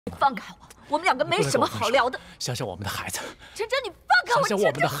你放开我，我们两个没什么好聊的。想想我们的孩子，晨晨，你放开我！想想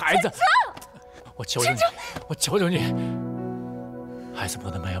我们的孩子，我求求你，我求求你，孩子不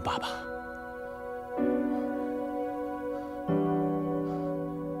能没有爸爸。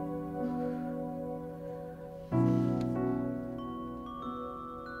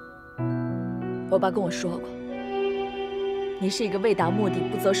 我爸跟我说过，你是一个为达目的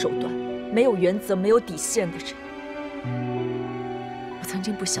不择手段、没有原则、没有底线的人。我曾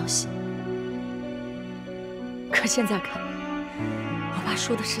经不相信，可现在看来，我爸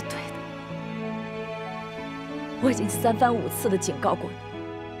说的是对的。我已经3番5次的警告过你，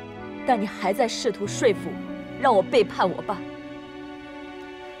但你还在试图说服我，让我背叛我爸。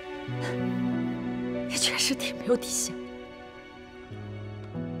你确实挺没有底线。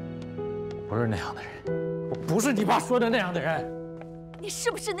 不是那样的人，我不是你爸说的那样的人。你是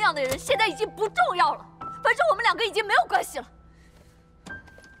不是那样的人，现在已经不重要了。反正我们两个已经没有关系了。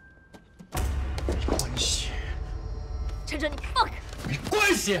没关系。晨晨，你放开！没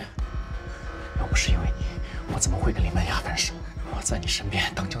关系。要不是因为你，我怎么会跟林曼雅分手？我在你身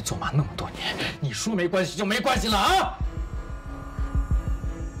边当牛做马那么多年，你说没关系就没关系了啊！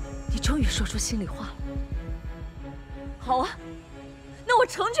你终于说出心里话了。好啊，那我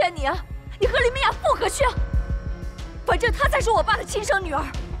成全你啊！ 你和林美雅复合去啊！反正她才是我爸的亲生女儿，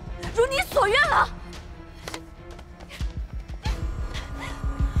如你所愿了。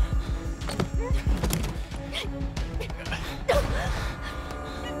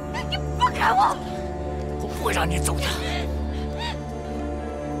你放开我！我不会让你走的。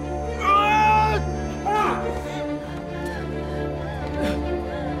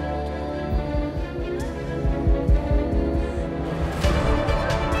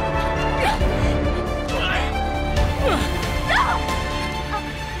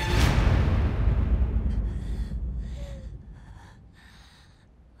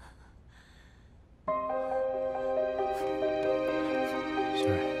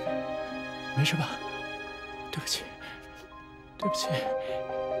没事吧？对不起，对不起，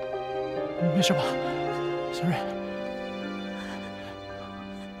没事吧，小蕊？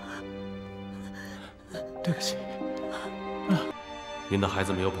对不起，啊！您的孩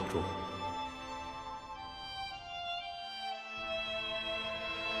子没有保住，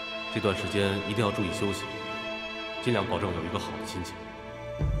这段时间一定要注意休息，尽量保证有一个好的心情。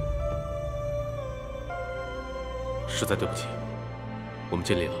实在对不起，我们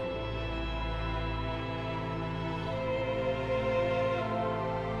尽力了。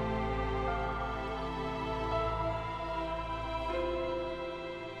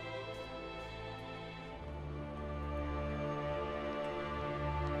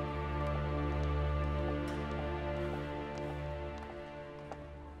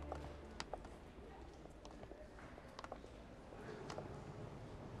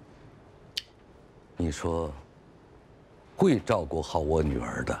 你说会照顾好我女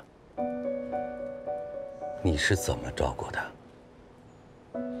儿的，你是怎么照顾的？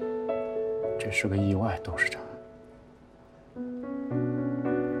这是个意外，董事长。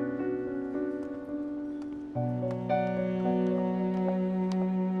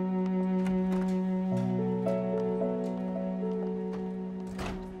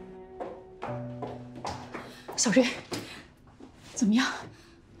小瑞，怎么样？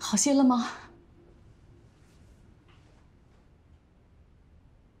好些了吗？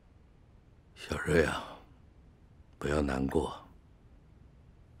 小瑞啊，不要难过。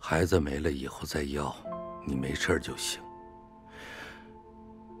孩子没了以后再要，你没事就行。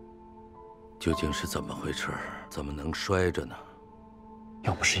究竟是怎么回事？怎么能摔着呢？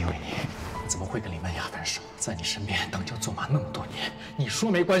要不是因为你，我怎么会跟林曼雅分手？在你身边当牛做马那么多年，你说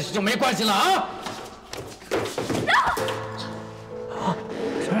没关系就没关系了啊！啊，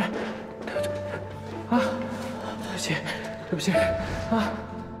小瑞，啊，对不起，对不起，啊。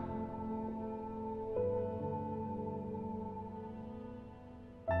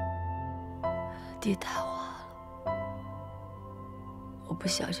 地太滑了，我不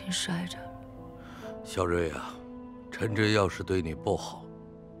小心摔着了。小瑞啊，陈真要是对你不好，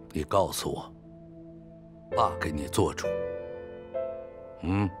你告诉我，爸给你做主。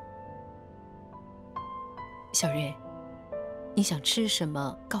嗯。小瑞，你想吃什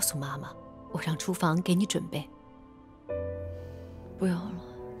么？告诉妈妈，我让厨房给你准备。不要了。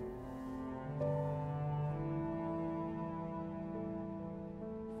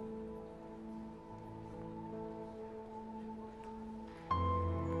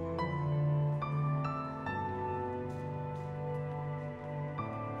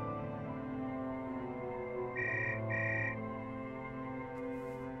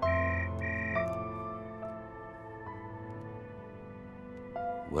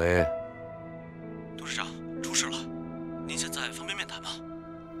喂，董事长，出事了，您现在方便面谈吗？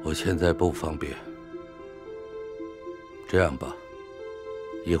我现在不方便。这样吧，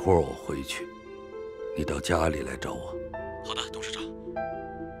一会儿我回去，你到家里来找我。好的，董事长。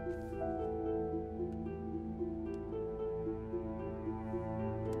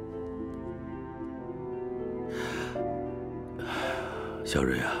小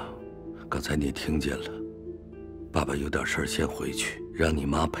蕊啊，刚才你听见了，爸爸有点事儿，先回去，让你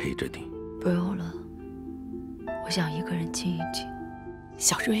妈陪着你。不用了，我想一个人静一静。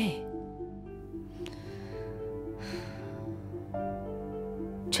小瑞，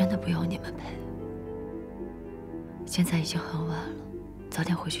真的不用你们陪。现在已经很晚了，早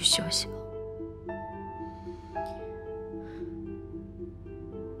点回去休息吧。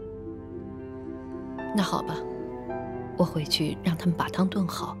那好吧，我回去让他们把汤炖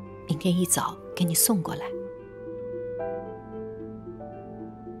好，明天一早给你送过来。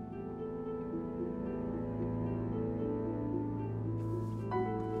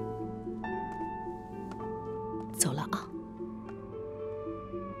走了啊。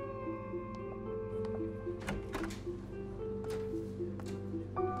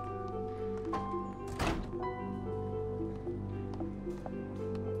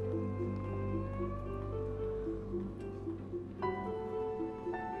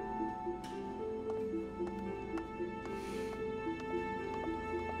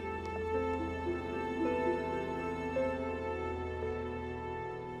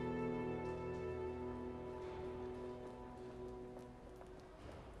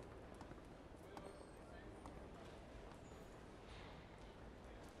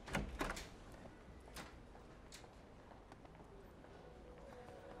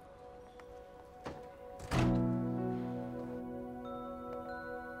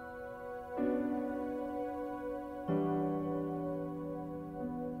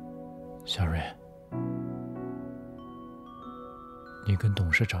小蕊，你跟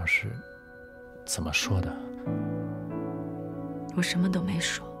董事长是怎么说的？我什么都没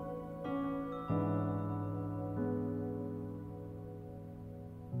说。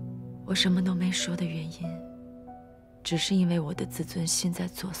我什么都没说的原因，只是因为我的自尊心在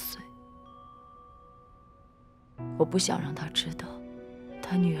作祟。我不想让他知道，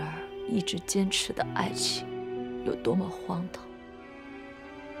他女儿一直坚持的爱情有多么荒唐。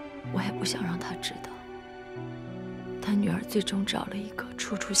我也不想让他知道，他女儿最终找了一个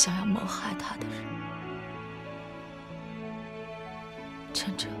处处想要谋害他的人。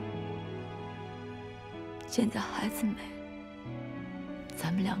趁着现在孩子没了，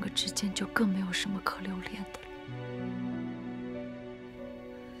咱们两个之间就更没有什么可留恋的了。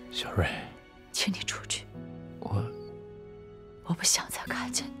小蕊，请你出去，我不想再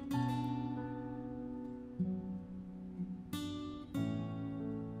看见你。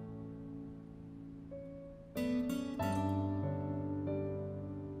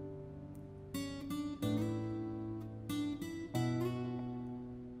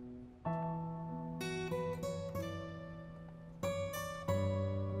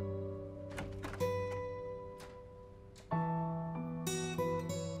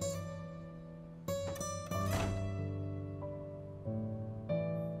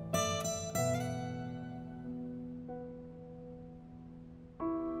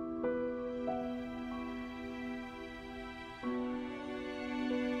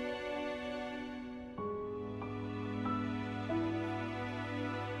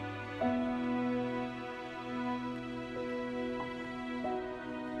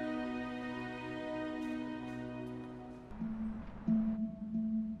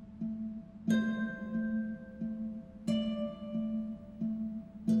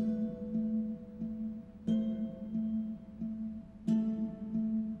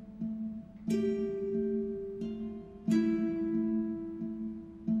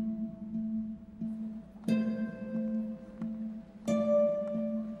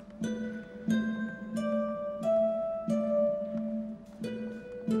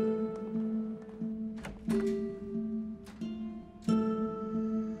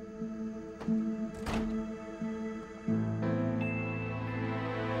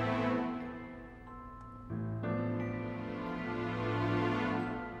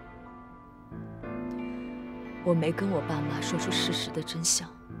我没跟我爸妈说出事实的真相，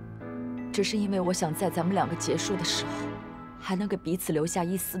只是因为我想在咱们两个结束的时候，还能给彼此留下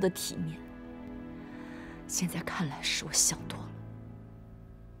一丝的体面。现在看来是我想多了。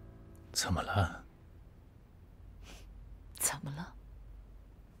怎么了？怎么了？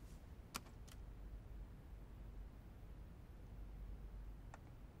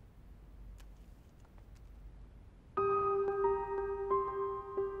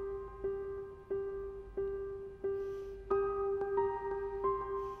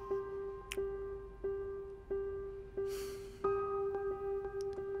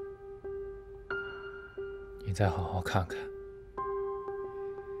再好好看看，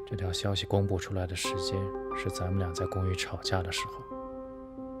这条消息公布出来的时间是咱们俩在公寓吵架的时候，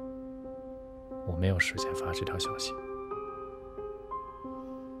我没有时间发这条消息。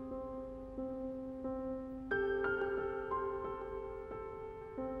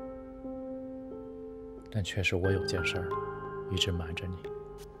但确实我有件事儿一直瞒着你。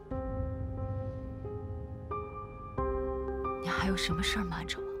你还有什么事儿瞒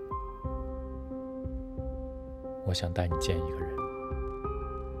着我？我想带你见一个人。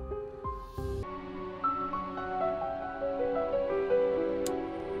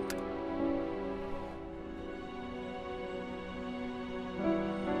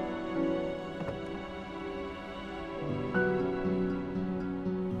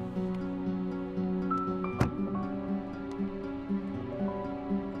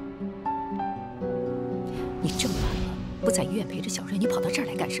你这么晚了，不在医院陪着小瑞，你跑到这儿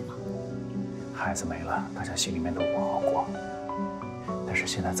来干什么？孩子没了，大家心里面都不好过。但是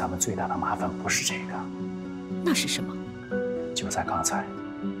现在咱们最大的麻烦不是这个，那是什么？就在刚才，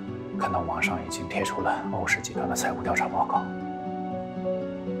看到网上已经贴出了欧氏集团的财务调查报告。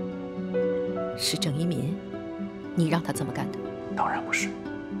是郑一民，你让他这么干的？当然不是。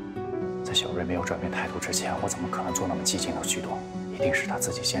在小瑞没有转变态度之前，我怎么可能做那么激进的举动？一定是他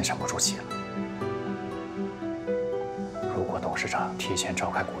自己先沉不住气了。如果董事长提前召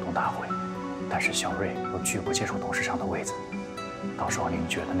开股东大会，但是小瑞又拒不接受董事长的位子，到时候您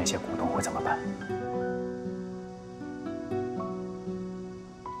觉得那些股东会怎么办？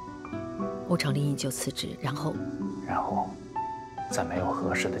欧长林引咎辞职，然后，在没有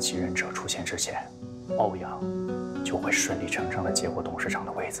合适的继任者出现之前，欧阳就会顺理成章地接过董事长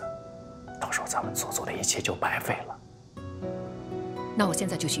的位子，到时候咱们所做的一切就白费了。那我现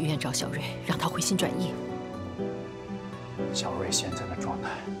在就去医院找小瑞，让他回心转意。小瑞现在的状态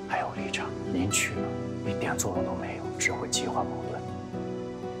还有立场，您去了一点作用都没有，只会激化矛盾。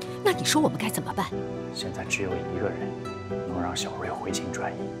那你说我们该怎么办？现在只有一个人能让小瑞回心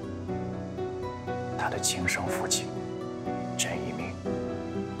转意，他的亲生父亲郑一鸣。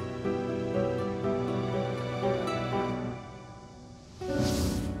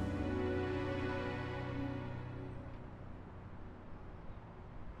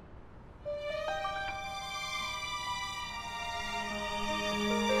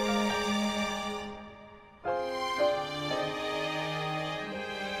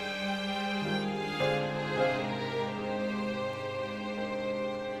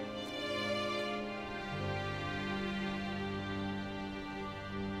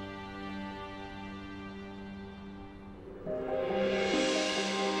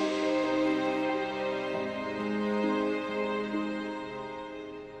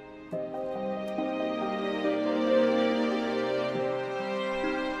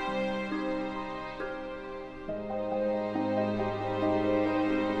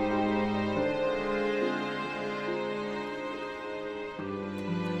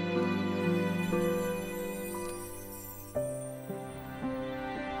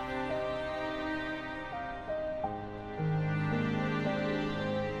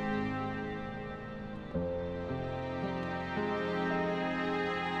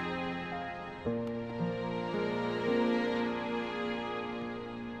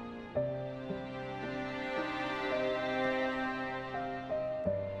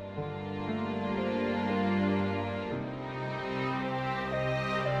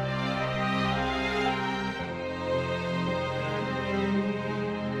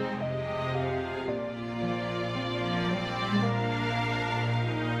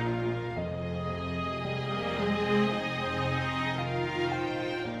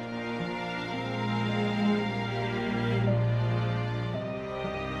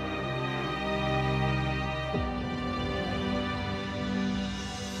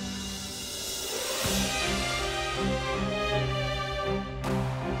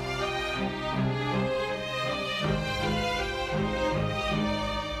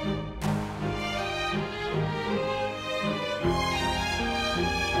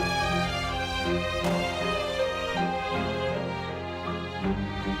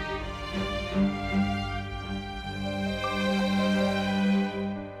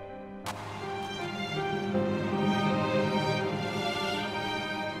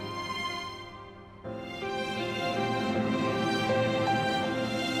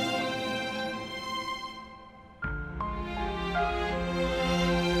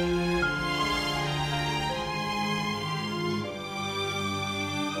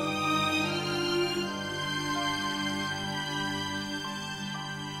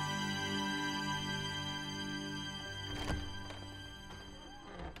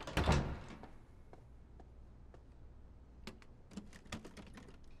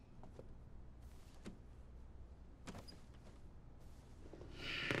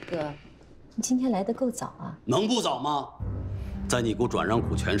哥，你今天来的够早啊。能不早吗？在你给我转让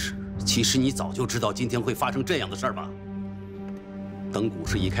股权时，其实你早就知道今天会发生这样的事儿吧？等股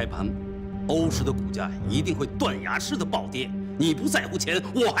市一开盘，欧式的股价一定会断崖式的暴跌。你不在乎钱，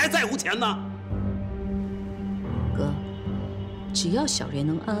我还在乎钱呢。哥，只要小瑞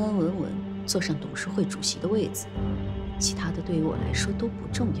能安安稳稳坐上董事会主席的位子，其他的对于我来说都不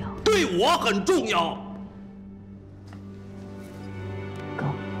重要。对我很重要。哥，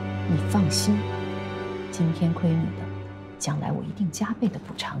你放心，今天亏你的，将来我一定加倍的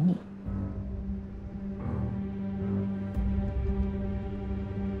补偿你。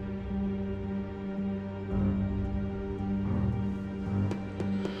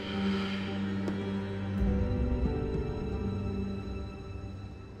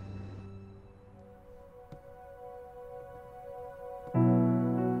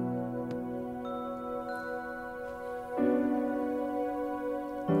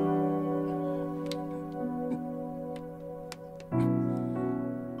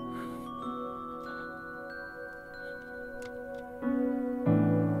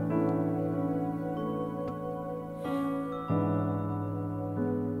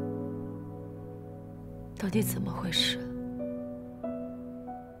到底怎么回事？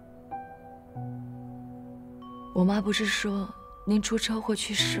我妈不是说您出车祸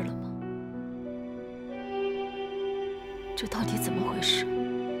去世了吗？这到底怎么回事？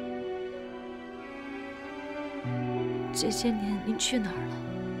这些年您去哪儿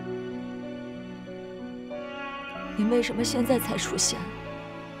了？您为什么现在才出现？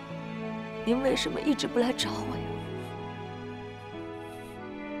您为什么一直不来找我呀？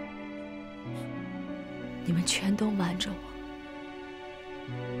你们全都瞒着我，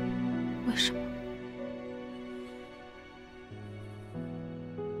为什么？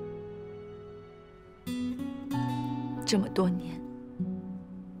这么多年，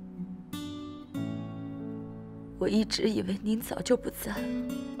我一直以为您早就不在了。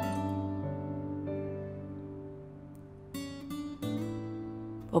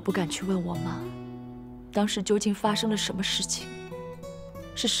我不敢去问我妈，当时究竟发生了什么事情，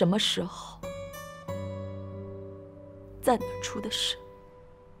是什么时候，在哪儿出的事。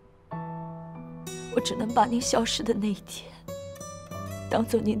我只能把您消失的那一天当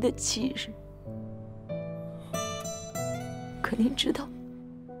做您的忌日。可您知道，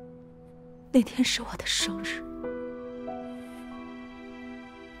那天是我的生日。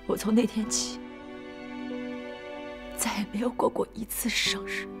我从那天起再也没有过过一次生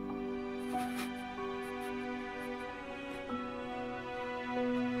日。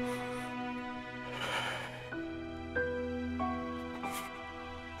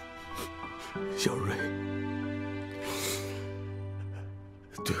小瑞，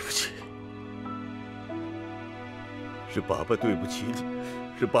对不起，是爸爸对不起你，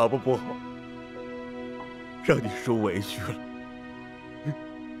是爸爸不好，让你受委屈了。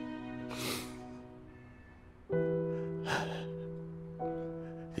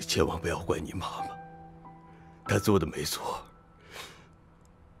你千万不要怪你妈妈，她做的没错，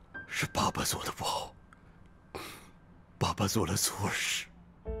是爸爸做的不好，爸爸做了错事。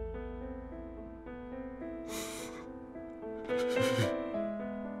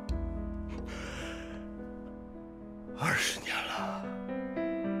20年了，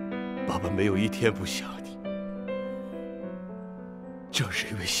爸爸没有一天不想你。正是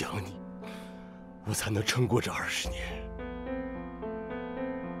因为想你，我才能撑过这20年。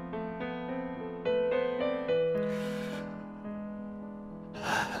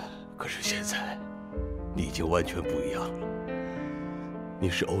可是现在，你已经完全不一样了。你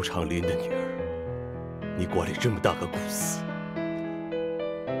是欧长林的女儿，你管理这么大个公司，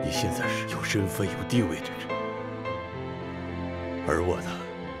你现在是有身份、有地位的人。而我呢，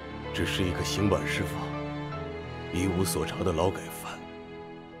只是一个刑满释放、一无所长的劳改犯。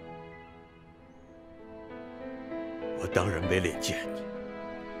我当然没脸见你，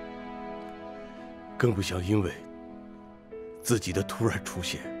更不想因为自己的突然出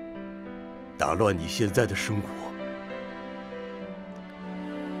现，打乱你现在的生活。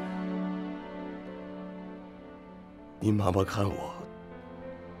你妈妈看我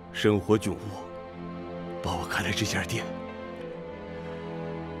生活窘迫，把我开了这家店。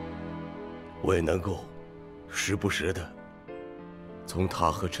我也能够时不时的从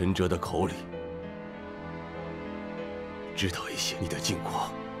他和陈哲的口里知道一些你的近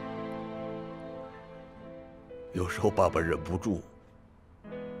况。有时候爸爸忍不住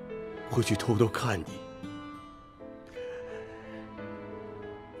会去偷偷看你，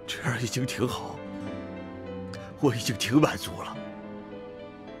这样已经挺好，我已经挺满足了。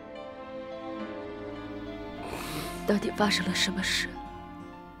到底发生了什么事？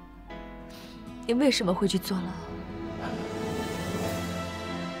你为什么会去坐牢？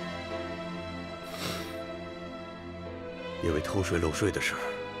因为偷税漏税的事儿，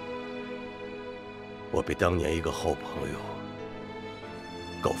我被当年一个好朋友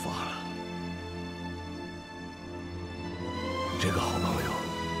告发了。这个好朋友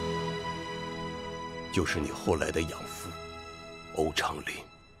就是你后来的养父欧长林。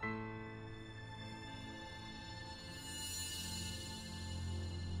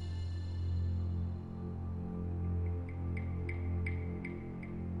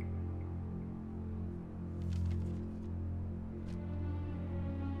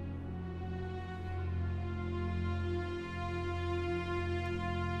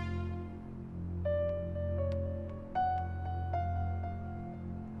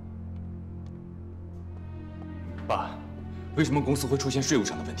爸，为什么公司会出现税务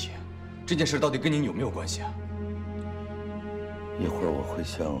上的问题？这件事到底跟您有没有关系啊？一会儿我会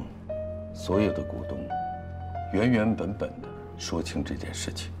向所有的股东原原本本的说清这件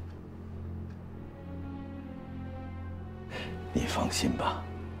事情。你放心吧。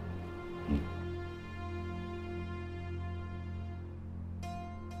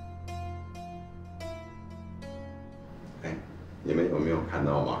哎，你们有没有看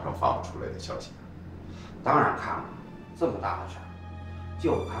到网上发布出来的消息？当然看了，这么大的事儿，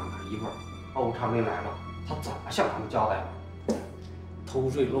就看看一会儿欧长林来了，他怎么向他们交代。偷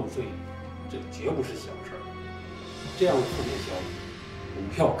税漏税，这绝不是小事儿。这样负面消息，股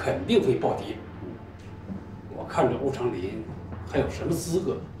票肯定会暴跌。我看着欧长林还有什么资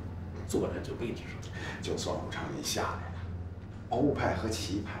格坐在这位置上？就算欧长林下来了，欧派和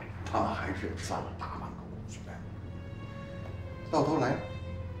齐派他们还是占了大半个股权。到头来，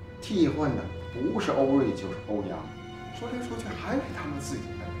替换的不是欧瑞就是欧阳，说来说去还是他们自己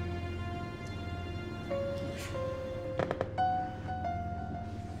的。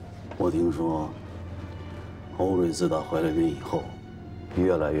我听说，欧瑞自打怀了孕以后，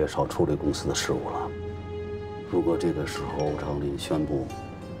越来越少处理公司的事务了。如果这个时候欧长林宣布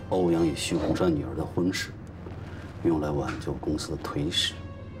欧阳与徐红山女儿的婚事，用来挽救公司的颓势，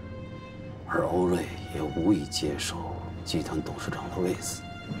而欧瑞也无意接手集团董事长的位子，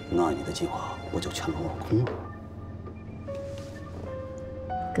那你的计划不就全落空了？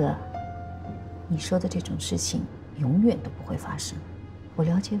哥，你说的这种事情永远都不会发生。我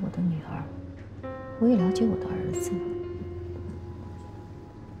了解我的女儿，我也了解我的儿子。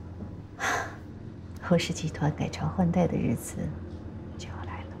欧氏集团改朝换代的日子就要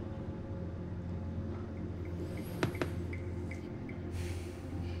来了。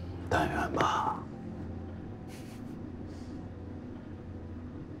但愿吧。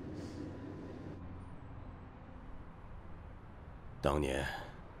当年，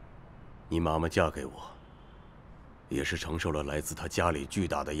你妈妈嫁给我，也是承受了来自她家里巨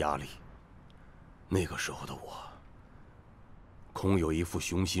大的压力。那个时候的我，空有一副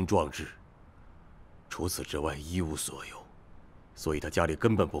雄心壮志，除此之外一无所有，所以她家里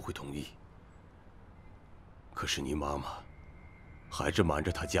根本不会同意。可是你妈妈，还是瞒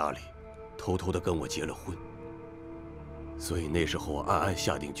着她家里，偷偷的跟我结了婚。所以那时候我暗暗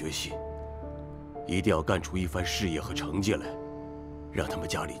下定决心，一定要干出一番事业和成绩来，让他们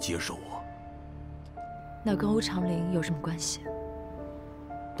家里接受我。那跟欧长林有什么关系？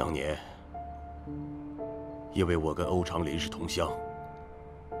当年，因为我跟欧长林是同乡，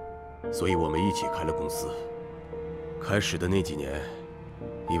所以我们一起开了公司。开始的那几年，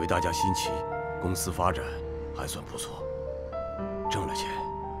因为大家新奇，公司发展还算不错，挣了钱，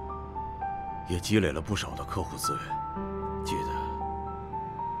也积累了不少的客户资源。记得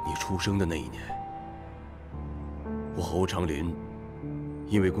你出生的那一年，我和欧长林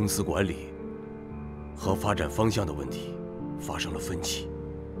因为公司管理和发展方向的问题发生了分歧。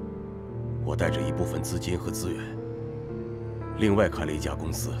我带着一部分资金和资源，另外开了一家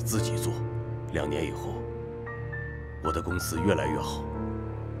公司自己做。2年以后，我的公司越来越好。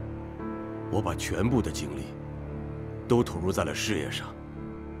我把全部的精力都投入在了事业上，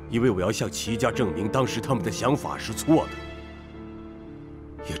因为我要向齐家证明当时他们的想法是错的。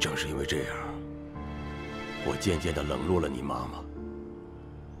也正是因为这样，我渐渐地冷落了你妈妈。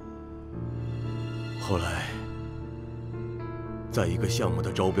后来，在一个项目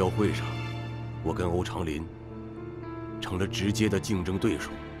的招标会上，我跟欧长林成了直接的竞争对手。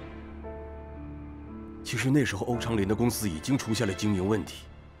其实那时候欧长林的公司已经出现了经营问题，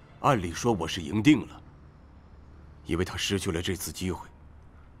按理说我是赢定了，因为他失去了这次机会，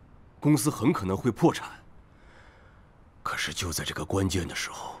公司很可能会破产。可是就在这个关键的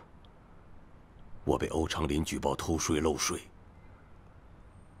时候，我被欧长林举报偷税漏税，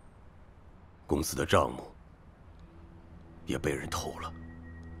公司的账目也被人偷了。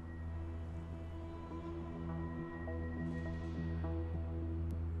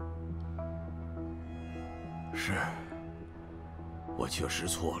是，我确实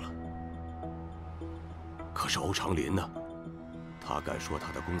错了。可是欧长林呢？他敢说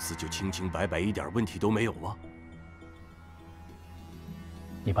他的公司就清清白白，一点问题都没有吗？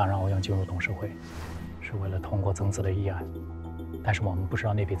你爸让欧阳进入董事会，是为了通过增资的议案，但是我们不知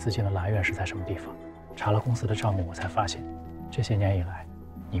道那笔资金的来源是在什么地方。查了公司的账目，我才发现，这些年以来，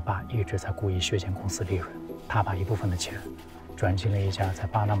你爸一直在故意削减公司利润。他把一部分的钱转进了一家在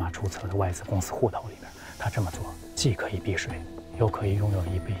巴拿马注册的外资公司户头里边。他这么做，既可以避税，又可以拥有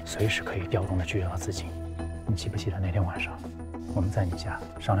一笔随时可以调动的巨额资金。你记不记得那天晚上，我们在你家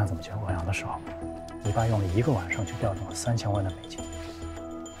商量怎么救欧阳的时候，你爸用了1个晚上去调动了3000万的美金。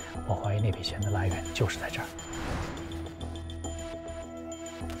我怀疑那笔钱的来源就是在这儿。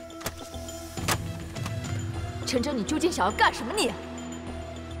陈真，你究竟想要干什么？你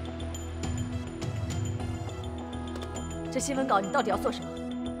这新闻稿你到底要做什么？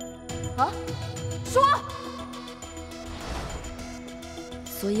啊，说！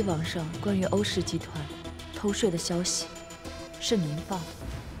所以网上关于欧氏集团偷税的消息是您放的。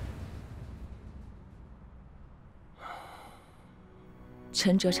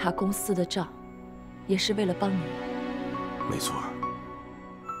陈哲查公司的账，也是为了帮您。没错，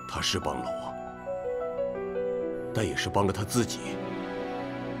他是帮了我，但也是帮了他自己。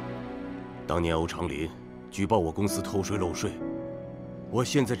当年欧长林举报我公司偷税漏税，我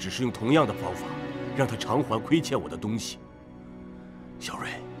现在只是用同样的方法，让他偿还亏欠我的东西。小瑞，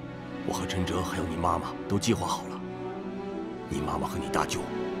我和陈哲还有你妈妈都计划好了，你妈妈和你大舅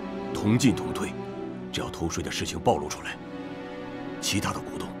同进同退，只要偷税的事情暴露出来，其他的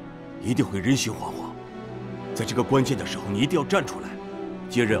股东一定会人心惶惶。在这个关键的时候，你一定要站出来，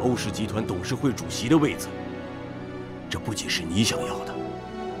接任欧氏集团董事会主席的位子。这不仅是你想要的，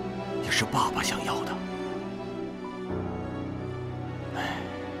也是爸爸想要的。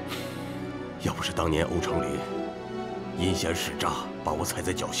要不是当年欧长林阴险使诈，把我踩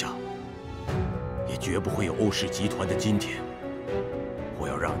在脚下，也绝不会有欧氏集团的今天。我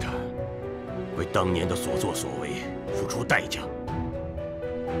要让他为当年的所作所为付出代价。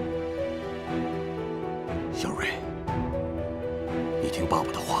小瑞，你听爸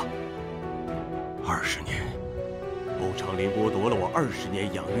爸的话。20年，欧长林剥夺了我20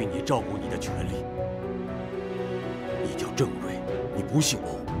年养育你、照顾你的权利。你叫郑瑞，你不姓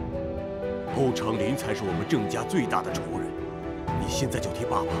欧。欧长林才是我们郑家最大的仇人。你现在就替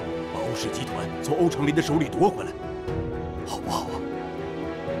爸爸把欧氏集团从欧长林的手里夺回来，好不好啊？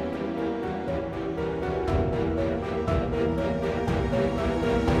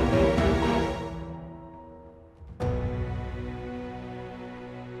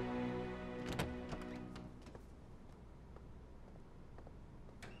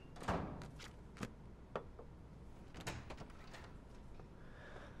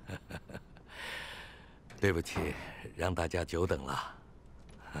对不起，让大家久等了。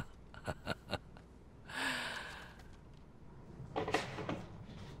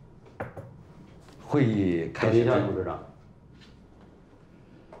会议开始。等一下，董事长。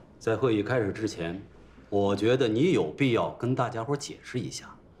在会议开始之前，我觉得你有必要跟大家伙解释一下，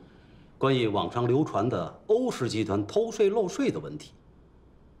关于网上流传的欧氏集团偷税漏税的问题。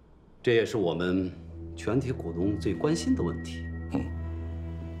这也是我们全体股东最关心的问题。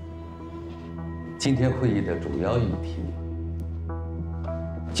今天会议的主要议题，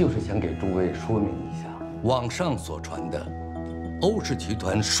就是想给诸位说明一下网上所传的欧氏集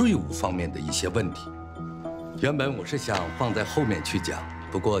团税务方面的一些问题。原本我是想放在后面去讲，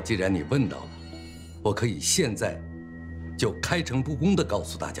不过既然你问到了，我可以现在就开诚布公地告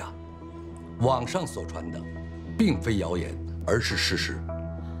诉大家，网上所传的并非谣言，而是事实。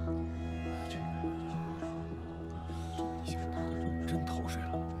真偷税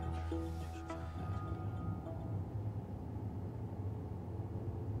了。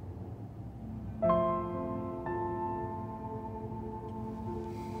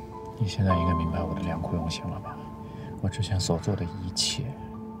你现在应该明白我的良苦用心了吧？我之前所做的一切，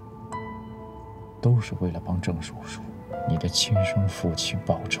都是为了帮郑叔叔，你的亲生父亲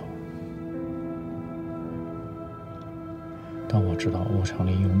报仇。当我知道欧长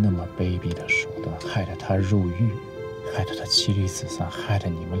林用那么卑鄙的手段害得他入狱，害得他妻离子散，害得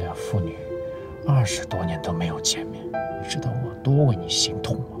你们俩父女20多年都没有见面，你知道我多为你心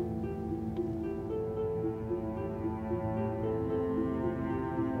痛吗？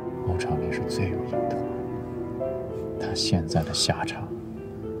欧长林是罪有应得，他现在的下场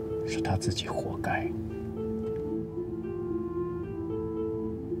是他自己活该。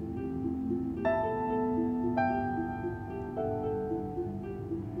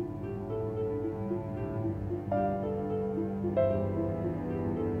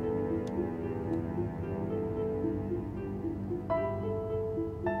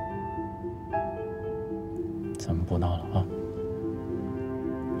咱们不闹了啊！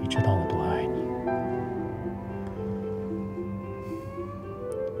你知道我多爱你，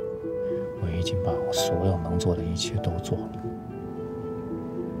我已经把我所有能做的一切都做了。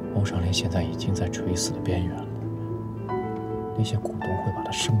欧长林现在已经在垂死的边缘了，那些股东会把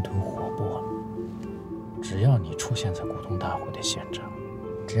他生吞活剥了。只要你出现在股东大会的现场，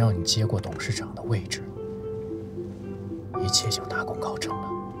只要你接过董事长的位置，一切就大功告成了。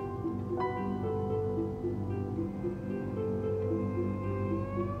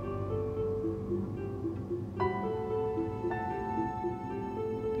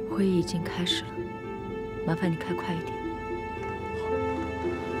 会议已经开始了，麻烦你开快一点。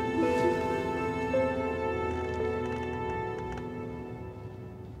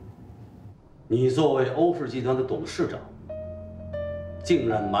你作为欧氏集团的董事长，竟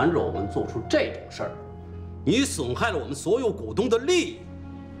然瞒着我们做出这种事儿，你损害了我们所有股东的利益。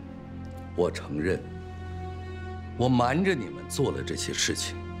我承认，我瞒着你们做了这些事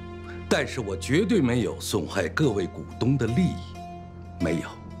情，但是我绝对没有损害各位股东的利益，没有。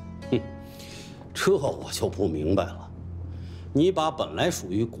 这我就不明白了，你把本来属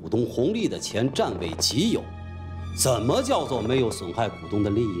于股东红利的钱占为己有，怎么叫做没有损害股东的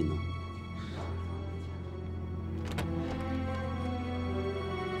利益呢？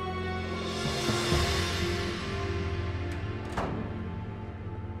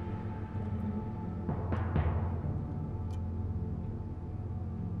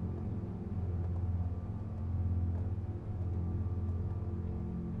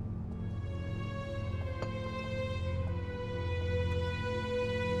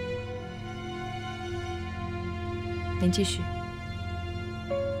您继续。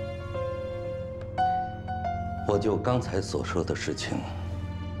我就刚才所说的事情，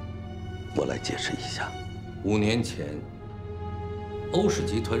我来解释一下。5年前，欧氏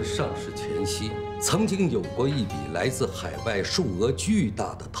集团上市前夕，曾经有过一笔来自海外数额巨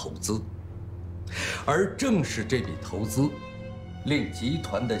大的投资，而正是这笔投资，令集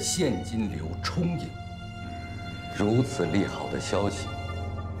团的现金流充盈。如此利好的消息。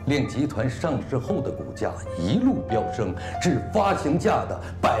 令集团上市后的股价一路飙升至发行价的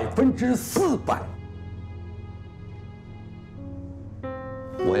400%。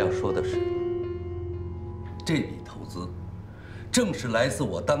我要说的是，这笔投资正是来自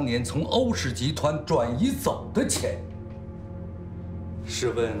我当年从欧氏集团转移走的钱。试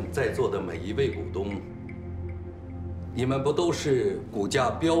问在座的每一位股东，你们不都是股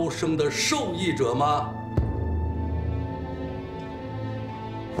价飙升的受益者吗？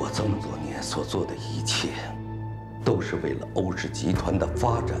 我这么多年所做的一切，都是为了欧氏集团的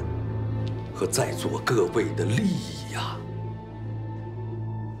发展和在座各位的利益呀！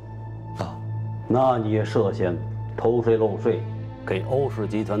那你也涉嫌偷税漏税，给欧氏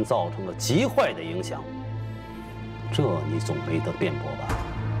集团造成了极坏的影响，这你总没得辩驳吧？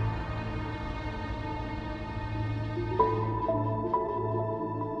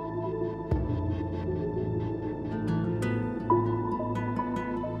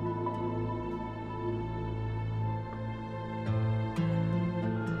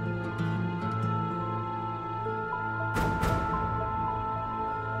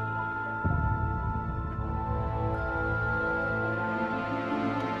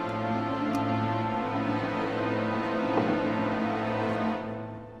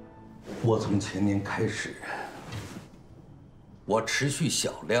 我从前年开始，我持续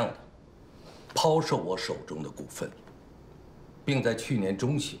小量的抛售我手中的股份，并在去年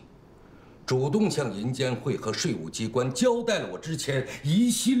中旬，主动向银监会和税务机关交代了我之前一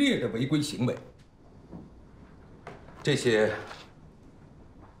系列的违规行为。这些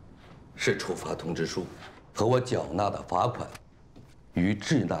是处罚通知书和我缴纳的罚款与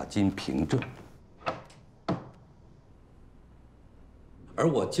滞纳金凭证。 而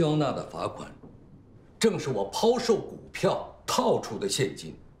我交纳的罚款，正是我抛售股票套出的现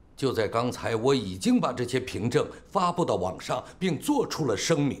金。就在刚才，我已经把这些凭证发布到网上，并做出了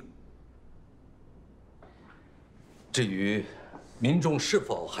声明。至于民众是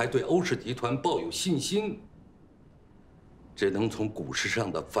否还对欧氏集团抱有信心，只能从股市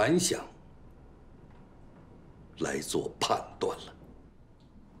上的反响来做判断了。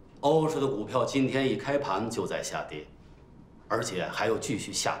欧氏的股票今天一开盘就在下跌。 而且还有继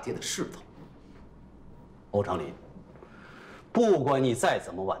续下跌的势头。欧长林，不管你再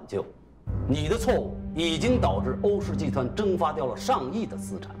怎么挽救，你的错误已经导致欧氏集团蒸发掉了上亿的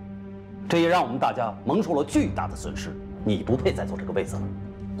资产，这也让我们大家蒙受了巨大的损失。你不配再坐这个位子了。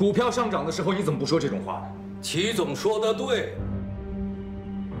股票上涨的时候，你怎么不说这种话呢？齐总说的对。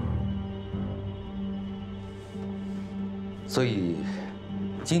所以，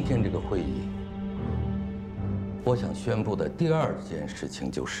今天这个会议。我想宣布的第二件事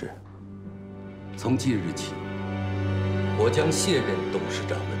情就是，从即日起，我将卸任董事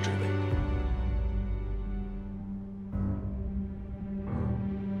长的职位。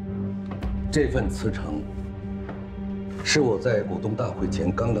这份辞呈是我在股东大会前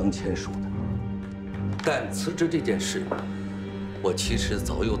刚刚签署的，但辞职这件事，我其实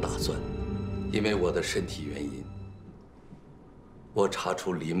早有打算，因为我的身体原因，我查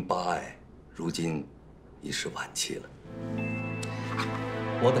出淋巴癌，如今已是晚期了。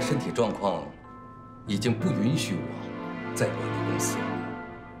我的身体状况已经不允许我再管理公司了。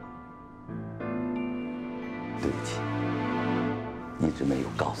对不起，一直没有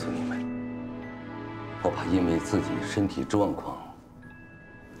告诉你们，我怕因为自己身体状况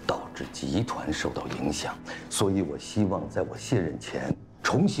导致集团受到影响，所以我希望在我卸任前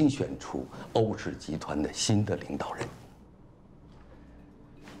重新选出欧氏集团的新的领导人。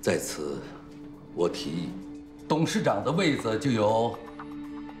在此，我提议，董事长的位子就由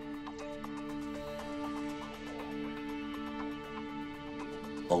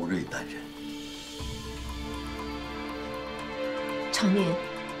欧瑞担任。常年，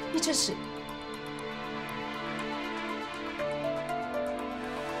你这是……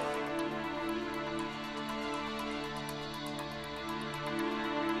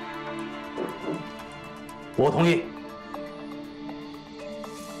我同意。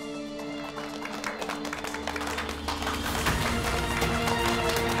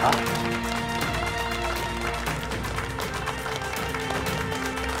啊！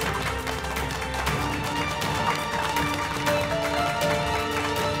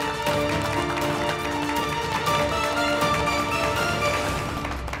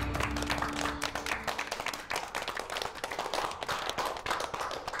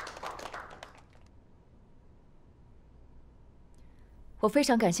我非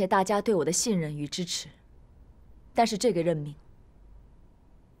常感谢大家对我的信任与支持，但是这个任命，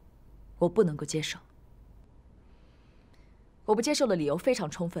我不能够接受。我不接受的理由非常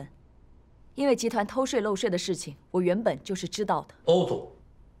充分，因为集团偷税漏税的事情，我原本就是知道的。欧总，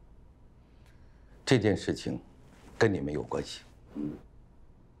这件事情跟你没有关系。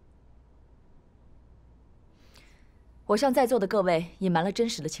我向在座的各位隐瞒了真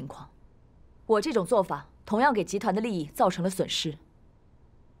实的情况，我这种做法同样给集团的利益造成了损失。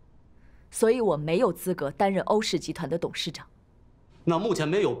所以我没有资格担任欧氏集团的董事长。那目前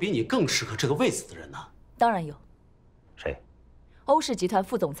没有比你更适合这个位子的人呢？当然有。谁？欧氏集团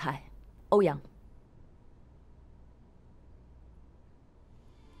副总裁欧阳。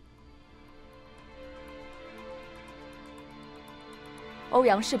欧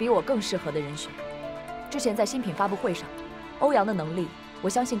阳是比我更适合的人选。之前在新品发布会上，欧阳的能力，我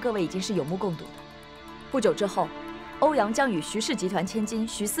相信各位已经是有目共睹的。不久之后，欧阳将与徐氏集团千金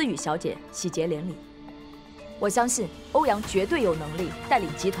徐思雨小姐喜结连理。我相信欧阳绝对有能力带领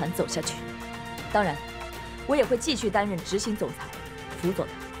集团走下去。当然，我也会继续担任执行总裁，辅佐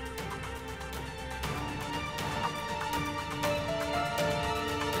他。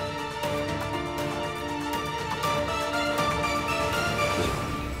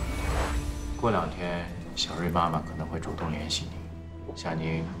过2天，小瑞妈妈可能会主动联系你，向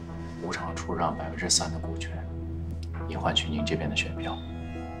您无偿出让3%的股权，以换取您这边的选票。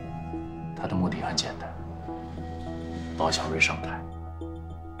他的目的很简单，保小瑞上台。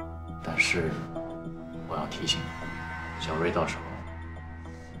但是，我要提醒你，小瑞到时候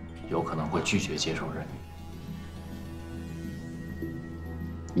有可能会拒绝接受任命。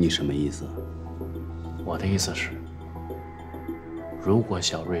你什么意思？我的意思是，如果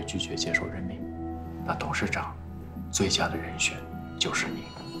小瑞拒绝接受任命，那董事长最佳的人选就是你。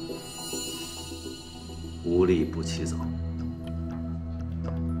无利不起早。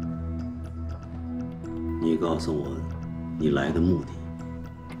你告诉我你来的目的，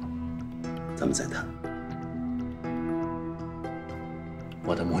咱们再谈。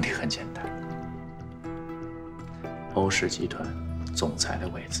我的目的很简单，欧氏集团总裁的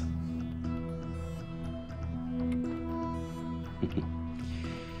位子。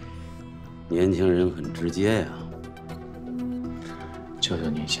年轻人很直接呀。求求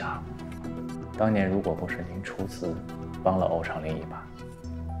您想，当年如果不是您出资帮了欧长林一把，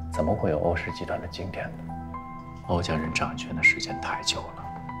怎么会有欧氏集团的今天呢？欧家人掌权的时间太久了，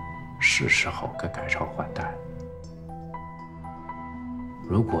是时候该改朝换代。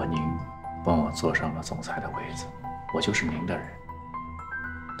如果您帮我坐上了总裁的位子，我就是您的人。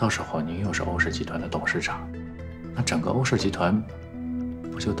到时候您又是欧氏集团的董事长，那整个欧氏集团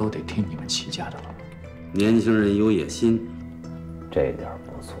不就都得听你们齐家的了吗？年轻人有野心，这点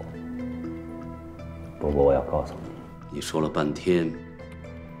不错。不过我要告诉你，你说了半天，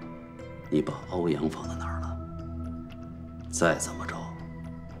你把欧阳放在哪儿了？再怎么着，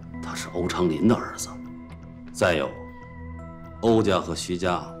他是欧长林的儿子。再有，欧家和徐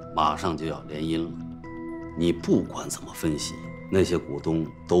家马上就要联姻了，你不管怎么分析，那些股东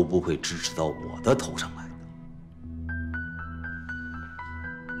都不会支持到我的头上来的。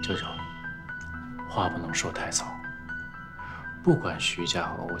舅舅，话不能说太早。不管徐家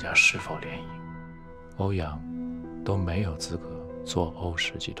和欧家是否联姻，欧阳都没有资格做欧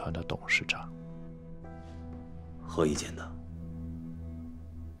氏集团的董事长。何以见得？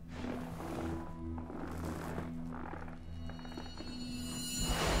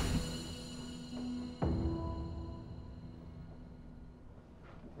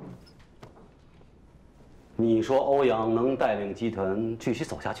你说欧阳能带领集团继续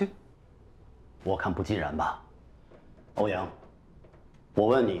走下去？我看不尽然吧。欧阳，我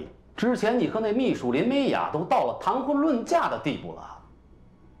问你，之前你和那秘书林美雅都到了谈婚论嫁的地步了，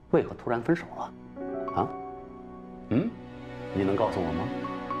为何突然分手了？啊？你能告诉我吗？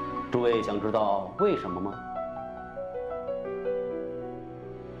诸位想知道为什么吗？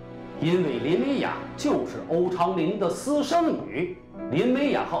因为林美雅就是欧长林的私生女，林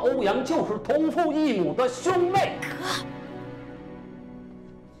美雅和欧阳就是同父异母的兄妹。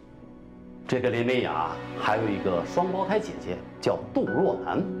这个林美雅还有一个双胞胎姐姐，叫杜若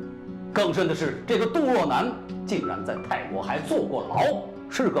楠。更甚的是，这个杜若楠竟然在泰国还坐过牢，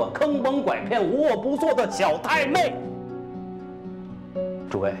是个坑蒙拐骗、无恶不作的小太妹。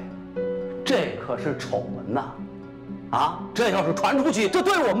诸位，这可是丑闻呐！啊，这要是传出去，这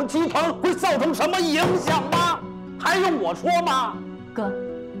对我们集团会造成什么影响吗？还用我说吗？哥，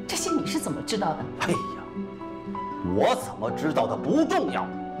这些你是怎么知道的？哎呀，我怎么知道的不重要，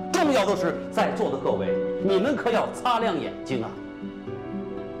重要的是在座的各位，你们可要擦亮眼睛啊！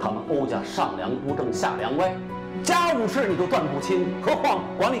他们欧家上梁不正下梁歪，家务事你都断不清，何况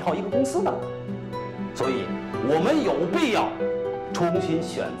管理好一个公司呢？所以，我们有必要重新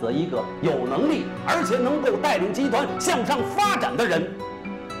选择一个有能力而且能够带领集团向上发展的人。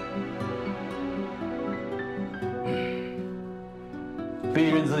鄙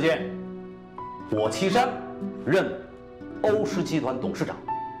人自荐，我岐山任欧氏集团董事长。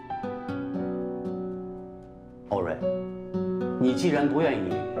欧瑞，你既然不愿意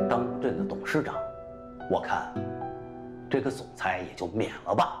当这个董事长，我看这个总裁也就免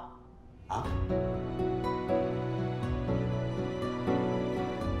了吧。啊？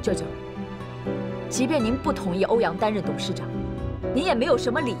舅舅，即便您不同意欧阳担任董事长，您也没有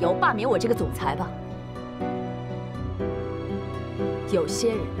什么理由罢免我这个总裁吧？有些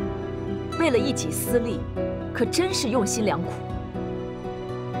人为了一己私利，可真是用心良苦。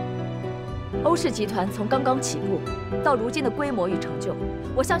欧氏集团从刚刚起步到如今的规模与成就，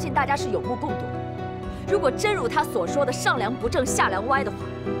我相信大家是有目共睹的。如果真如他所说的上梁不正下梁歪的话，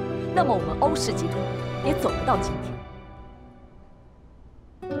那么我们欧氏集团也走不到今天。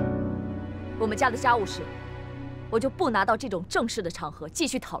我们家的家务事，我就不拿到这种正式的场合继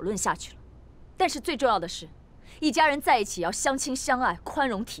续讨论下去了。但是最重要的是，一家人在一起要相亲相爱、宽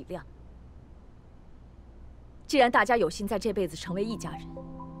容体谅。既然大家有幸在这辈子成为一家人，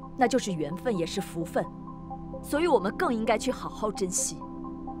那就是缘分，也是福分，所以我们更应该去好好珍惜。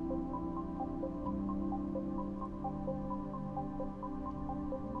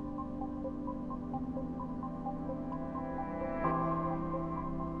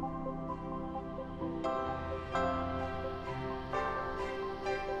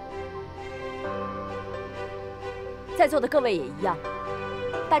在座的各位也一样，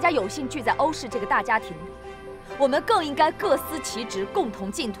大家有幸聚在欧氏这个大家庭里，我们更应该各司其职，共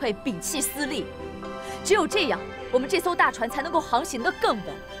同进退，摒弃私利。只有这样，我们这艘大船才能够航行得更稳、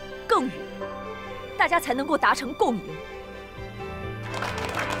更远，大家才能够达成共赢。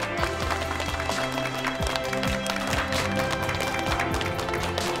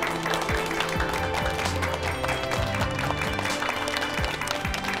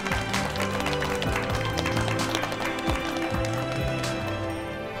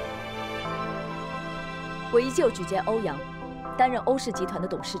我依旧举荐欧阳担任欧氏集团的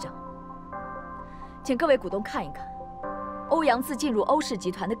董事长，请各位股东看一看欧阳自进入欧氏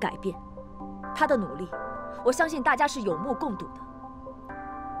集团的改变，他的努力，我相信大家是有目共睹的。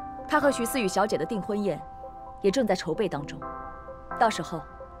他和徐思雨小姐的订婚宴也正在筹备当中，到时候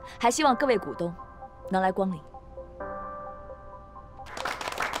还希望各位股东能来光临。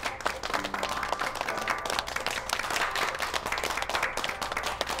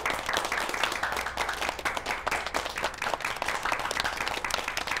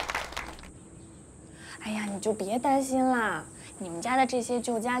你就别担心啦，你们家的这些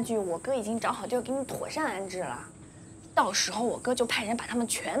旧家具，我哥已经找好地儿给你妥善安置了。到时候我哥就派人把他们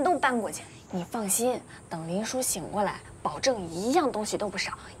全都搬过去。你放心，等林叔醒过来，保证一样东西都不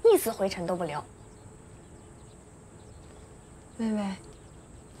少，一丝灰尘都不留。薇薇，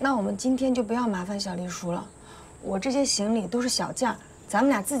那我们今天就不要麻烦小丽叔了，我这些行李都是小件，咱们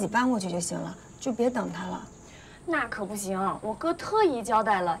俩自己搬过去就行了，就别等他了。那可不行，我哥特意交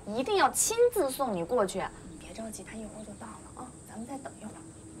代了，一定要亲自送你过去。别着急，他一会儿就到了啊，咱们再等一会儿。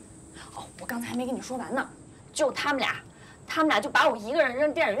哦，我刚才还没跟你说完呢，就他们俩就把我一个人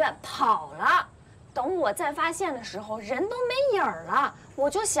扔电影院跑了。等我再发现的时候，人都没影儿了。我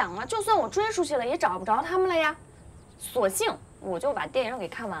就想了，就算我追出去了，也找不着他们了呀。索性我就把电影给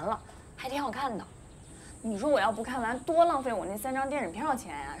看完了，还挺好看的。你说我要不看完，多浪费我那3张电影票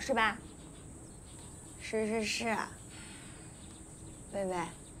钱呀，是吧？是。薇薇，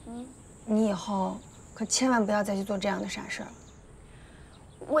你以后可千万不要再去做这样的傻事儿了。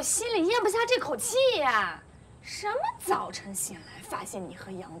我心里咽不下这口气呀！什么早晨醒来发现你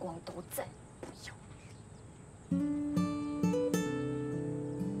和阳光都在，不要。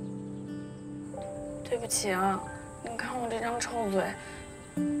对不起啊，你看我这张臭嘴，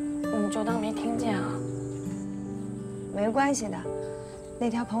你就当没听见啊。没关系的，那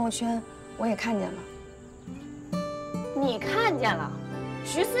条朋友圈我也看见了。你看见了？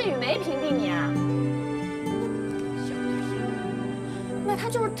徐思雨没屏蔽你啊？那他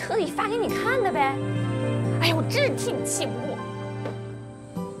就是特意发给你看的呗。哎呀，我真是替你气不过。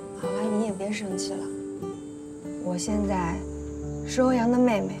好了，你也别生气了。我现在是欧阳的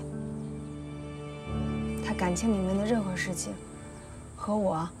妹妹，她感情里面的任何事情和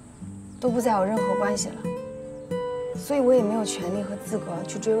我都不再有任何关系了，所以我也没有权利和资格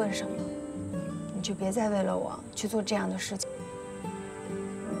去追问什么。你就别再为了我去做这样的事情。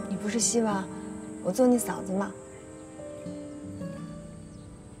你不是希望我做你嫂子吗？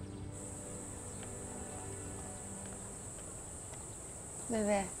薇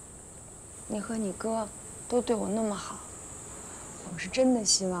薇，你和你哥都对我那么好，我是真的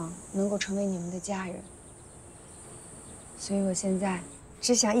希望能够成为你们的家人。所以我现在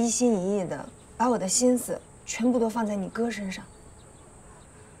只想一心一意的把我的心思全部都放在你哥身上。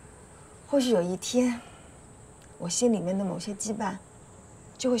或许有一天，我心里面的某些羁绊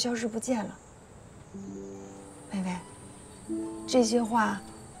就会消失不见了。薇薇，这些话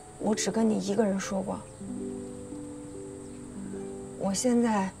我只跟你一个人说过。我现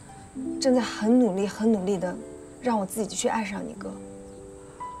在正在很努力的让我自己去爱上你哥。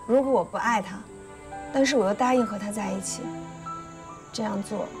如果我不爱他，但是我又答应和他在一起，这样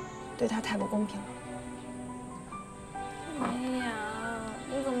做对他太不公平了。哎呀，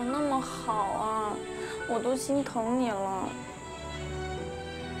你怎么那么好啊？我都心疼你了。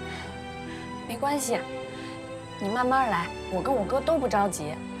没关系，你慢慢来，我跟我哥都不着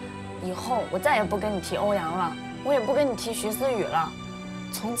急。以后我再也不跟你提欧阳了，我也不跟你提徐思雨了。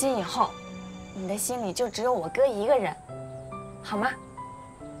从今以后，你的心里就只有我哥一个人，好吗？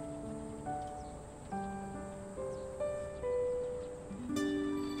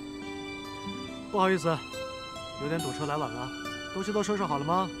不好意思，有点堵车来晚了。东西都收拾好了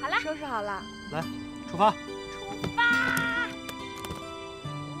吗？好了，收拾好了。来，出发！出发！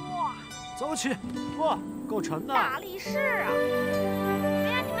哇，走起！哇，够沉的。大力士啊！哎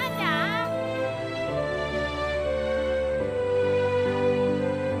呀，你慢点啊！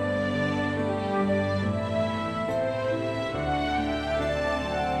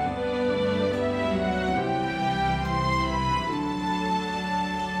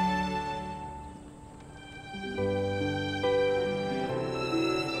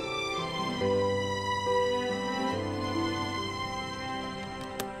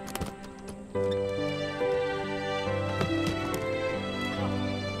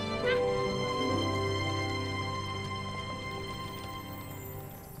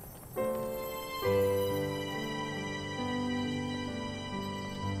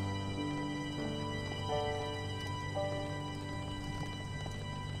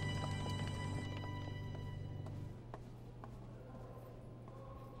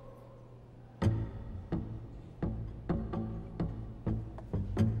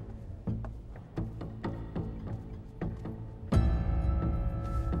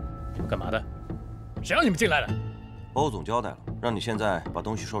干嘛的？谁让你们进来的？欧总交代了，让你现在把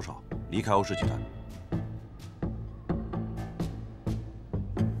东西收拾好，离开欧氏集团。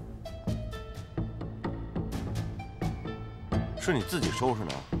是你自己收拾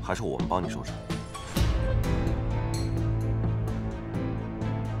呢，还是我们帮你收拾？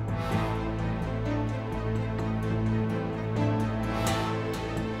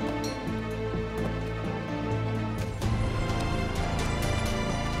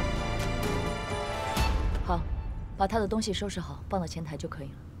好，把他的东西收拾好，放到前台就可以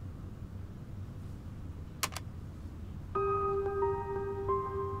了。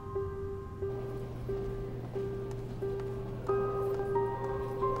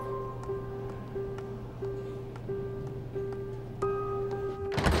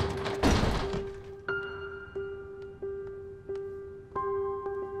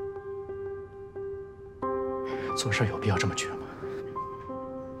做事有必要这么绝吗？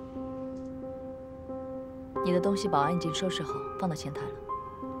你的东西保安已经收拾好，放到前台了。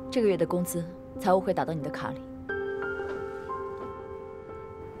这个月的工资，财务会打到你的卡里。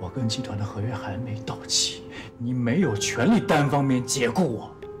我跟集团的合约还没到期，你没有权利单方面解雇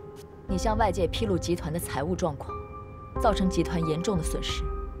我。你向外界披露集团的财务状况，造成集团严重的损失。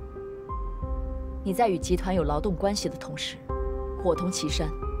你在与集团有劳动关系的同时，伙同岐山，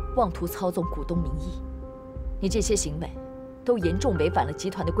妄图操纵股东名义。你这些行为，都严重违反了集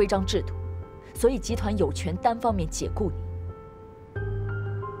团的规章制度，所以集团有权单方面解雇你。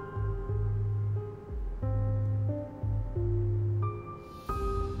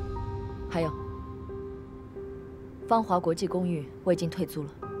还有，芳华国际公寓我已经退租了，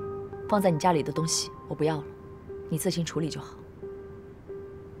放在你家里的东西我不要了，你自行处理就好。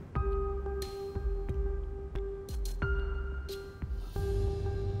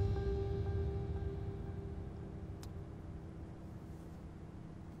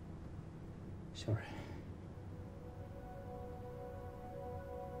小蕊，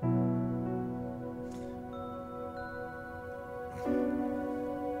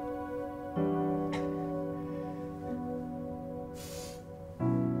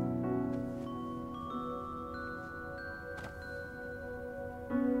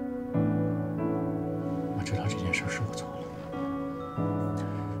我知道这件事是我错了，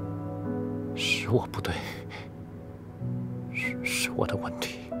是我不对，是我的问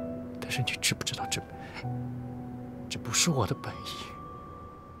题。但是你知不知道，这不是我的本意。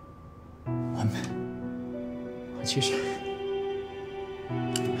我其实，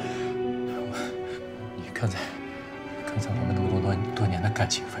你看在我们那么多年的感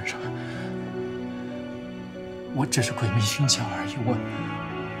情份上，我只是鬼迷心窍而已。我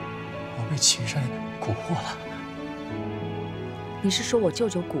被岐山蛊惑了。你是说我舅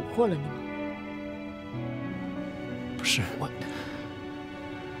舅蛊惑了你吗？不是我。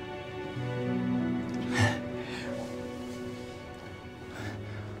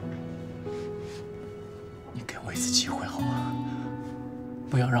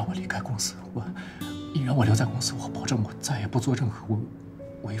不要让我离开公司，你让我留在公司，我保证我再也不做任何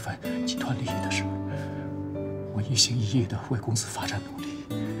违反集团利益的事。我一心一意的为公司发展努力，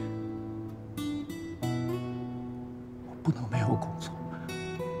我不能没有工作。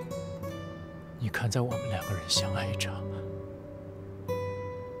你看在我们两个人相爱一场，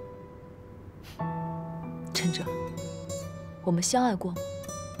陈哲，我们相爱过吗？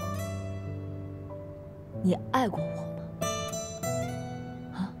你爱过我吗？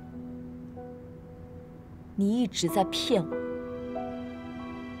你一直在骗我，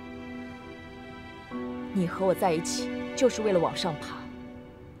你和我在一起就是为了往上爬，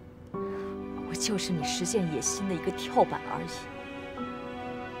我就是你实现野心的一个跳板而已。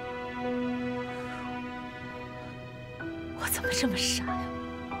我怎么这么傻呀？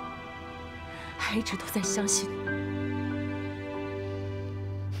还一直都在相信你。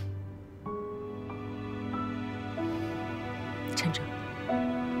陈哲。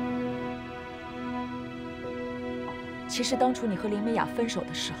其实当初你和林美雅分手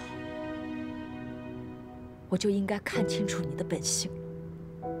的时候，我就应该看清楚你的本性了。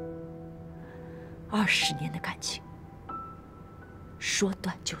20年的感情，说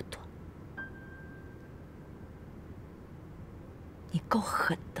断就断，你够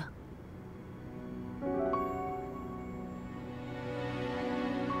狠的。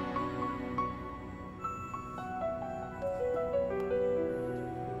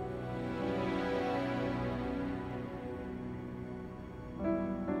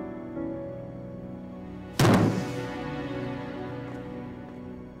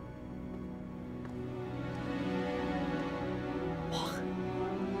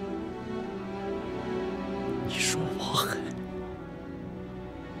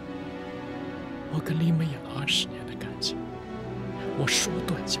跟林美雅20年的感情，我说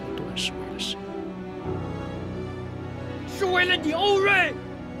断就断，是为了谁？是为了你欧瑞！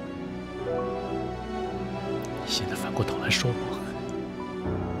你现在反过头来说我狠，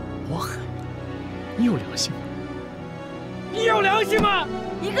我狠，你有良心吗？你有良心吗？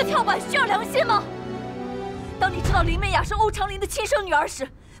一个跳板需要良心吗？当你知道林美雅是欧长林的亲生女儿时，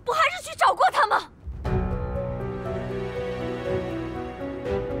不还是去找过她吗？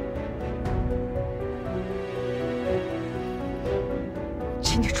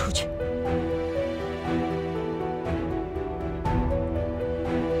请你出去。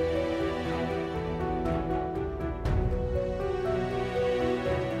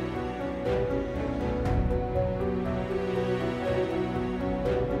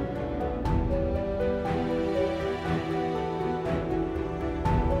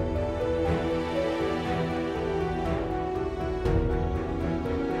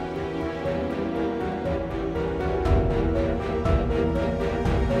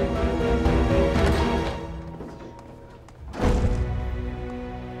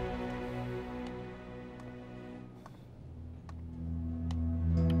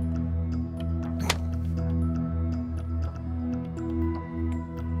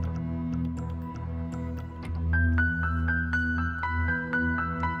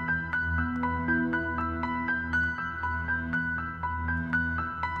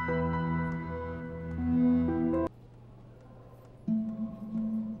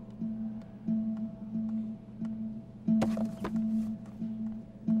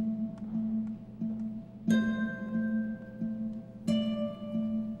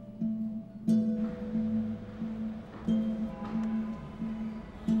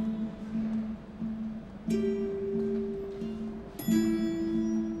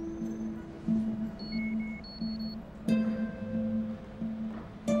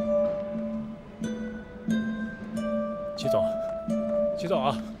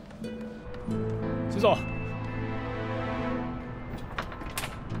齐总，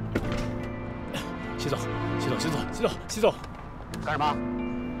齐总，齐总，干什么？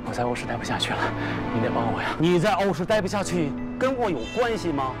我在欧氏待不下去了，你得帮我呀！你在欧氏待不下去，跟我有关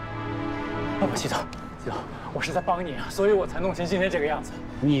系吗？不，齐总，我是在帮你啊，所以我才弄成今天这个样子。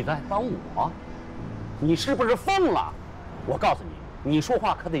你在帮我？你是不是疯了？我告诉你，你说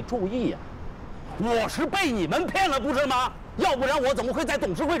话可得注意呀！我是被你们骗了，不是吗？要不然我怎么会在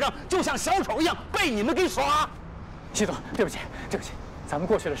董事会上就像小丑一样被你们给耍？齐总，对不起，咱们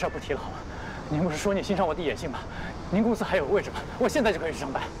过去的事儿不提了，好吗？您不是说你欣赏我的野心吗？您公司还有位置吗？我现在就可以去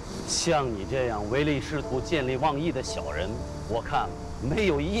上班。像你这样唯利是图、见利忘义的小人，我看没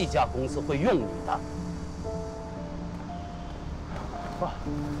有一家公司会用你的。哇，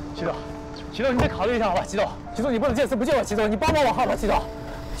齐总，你得考虑一下好吧？齐总，你不能见死不救了，齐总，你帮帮我好吧？齐总，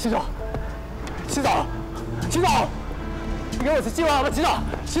你给我一次机会好吧？齐总。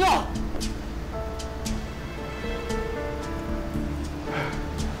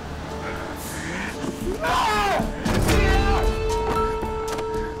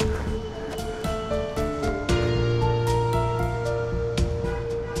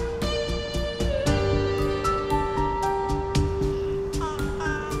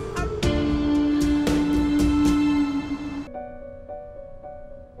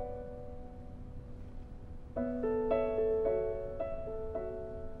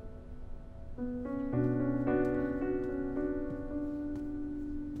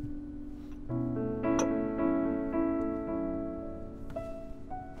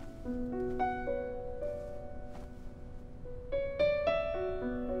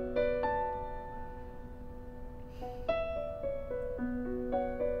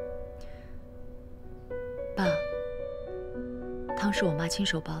爸，汤是我妈亲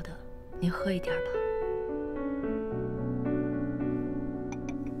手煲的，您喝一点吧。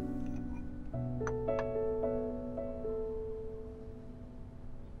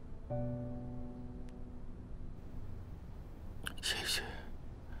谢谢。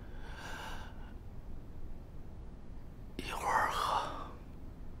一会儿喝。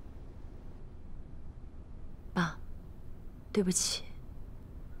爸，对不起。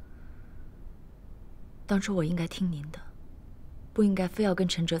当初我应该听您的，不应该非要跟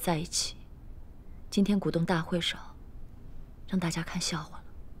陈哲在一起。今天股东大会上，让大家看笑话了。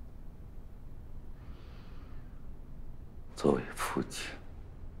作为父亲，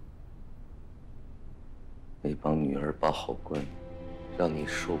没帮女儿把好关，让你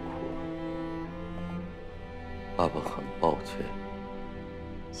受苦了，爸爸很抱歉。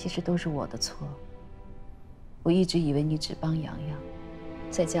其实都是我的错。我一直以为你只帮洋洋，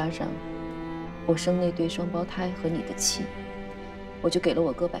再加上我生那对双胞胎和你的气，我就给了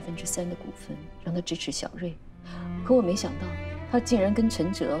我哥3%的股份，让他支持小瑞。可我没想到，他竟然跟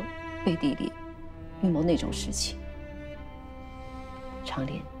陈哲背地里预谋那种事情。长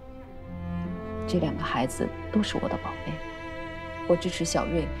莲，这2个孩子都是我的宝贝，我支持小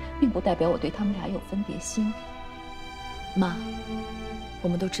瑞，并不代表我对他们俩有分别心。妈，我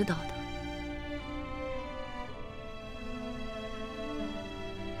们都知道的。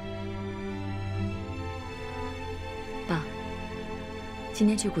爸，今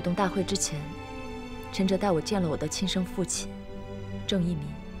天去股东大会之前，陈哲带我见了我的亲生父亲，郑一鸣。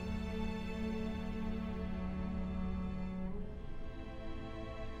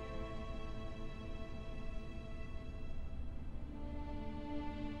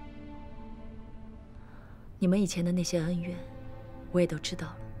你们以前的那些恩怨，我也都知道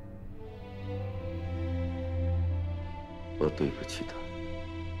了。我对不起他，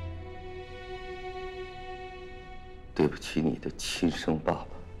对不起你的亲生爸爸，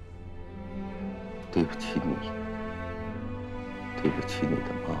对不起你，对不起你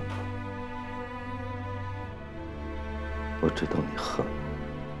的妈妈。我知道你恨我，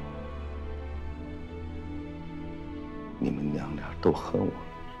你们娘俩都恨我。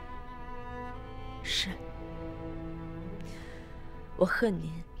是。我恨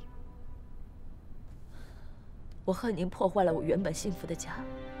您，我恨您破坏了我原本幸福的家，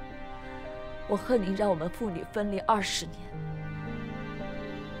我恨您让我们父女分离20年。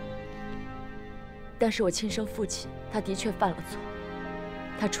但是我亲生父亲，他的确犯了错，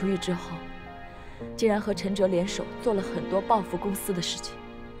他出狱之后，竟然和陈哲联手做了很多报复公司的事情。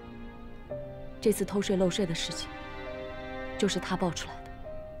这次偷税漏税的事情，就是他爆出来的。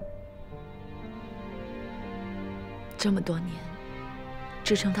这么多年，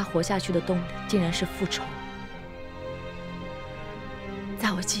支撑他活下去的动力，竟然是复仇。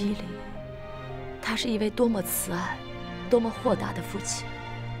在我记忆里，他是一位多么慈爱、多么豁达的父亲。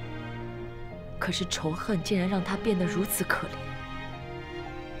可是仇恨竟然让他变得如此可怜。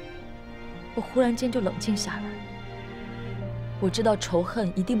我忽然间就冷静下来。我知道仇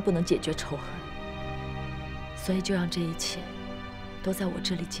恨一定不能解决仇恨，所以就让这一切都在我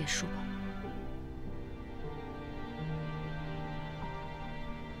这里结束吧。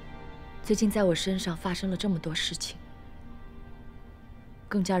最近在我身上发生了这么多事情，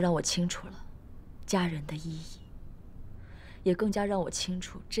更加让我清楚了家人的意义，也更加让我清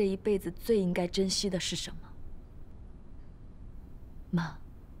楚这一辈子最应该珍惜的是什么。妈，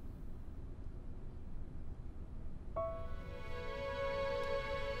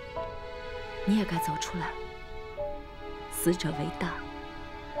你也该走出来了。死者为大，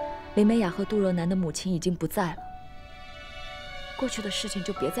林美雅和杜若楠的母亲已经不在了，过去的事情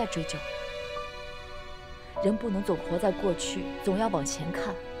就别再追究了。人不能总活在过去，总要往前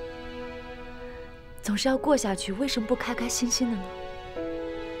看，总是要过下去，为什么不开开心心的呢？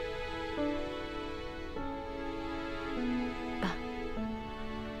爸，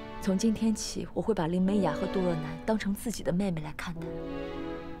从今天起，我会把林美雅和杜若楠当成自己的妹妹来看待。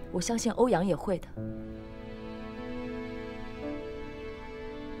我相信欧阳也会的。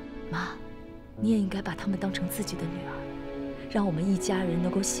妈，你也应该把她们当成自己的女儿，让我们一家人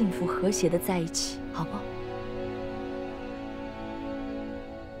能够幸福和谐的在一起，好不好？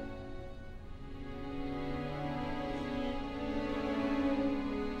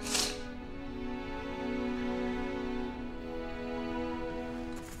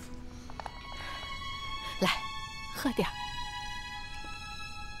来，喝点儿。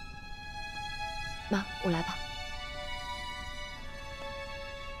妈，我来吧。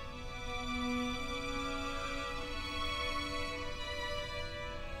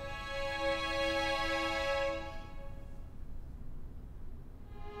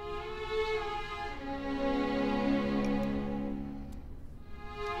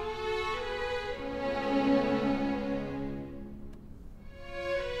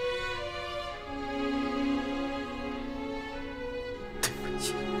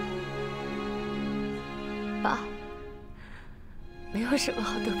爸，没有什么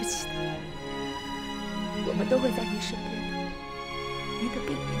好对不起的，我们都会在你身边的，你的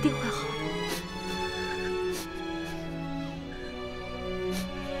病一定会好的。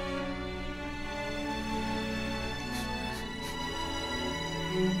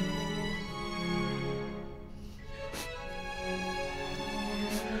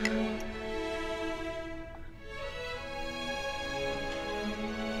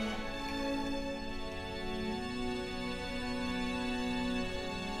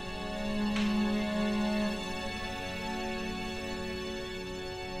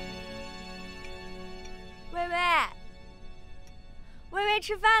微微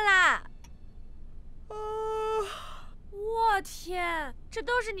吃饭啦！我天，这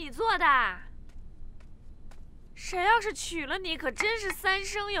都是你做的？谁要是娶了你，可真是三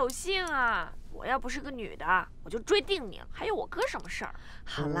生有幸啊！我要不是个女的，我就追定你了。还有我哥什么事儿？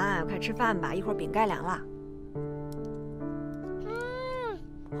好啦，快吃饭吧，一会儿饼盖凉了。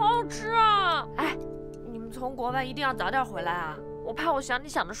好好吃啊！哎，你们从国外一定要早点回来啊！我怕我想你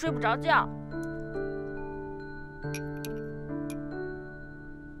想的睡不着觉。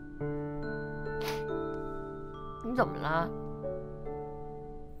你怎么了？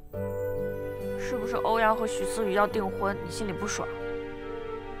是不是欧阳和许思雨要订婚，你心里不爽？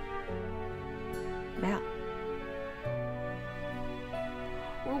没有。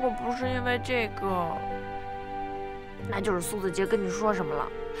如果不是因为这个，那就是苏子杰跟你说什么了？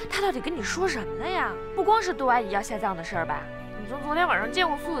他到底跟你说什么了呀？不光是杜阿姨要下葬的事儿吧？你从昨天晚上见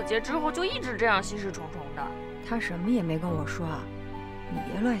过苏子杰之后，就一直这样心事重重的。他什么也没跟我说啊，你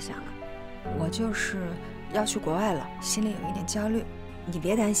别乱想了。我就是要去国外了，心里有一点焦虑，你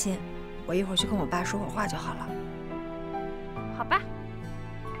别担心，我一会儿去跟我爸说会话就好了。好吧。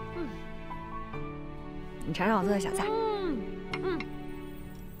你尝尝我做的小菜。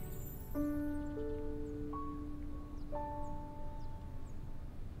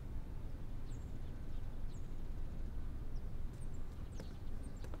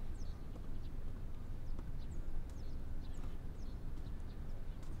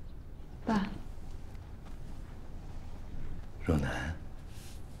爸，若楠，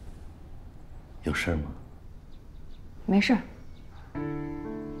有事吗？没事。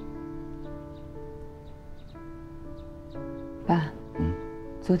爸，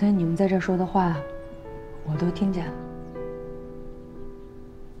昨天你们在这说的话，我都听见了。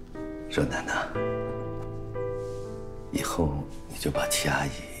若楠呐，以后你就把齐阿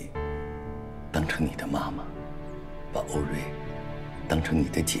姨当成你的妈妈，把欧瑞当成你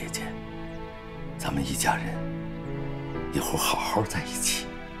的姐姐。咱们一家人以后好好在一起，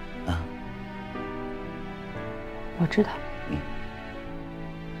啊！我知道。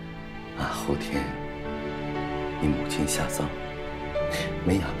后天你母亲下葬，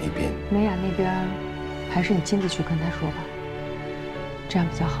美雅那边，美雅那边还是你亲自去跟她说吧，这样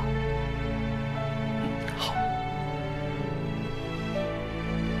比较好。好。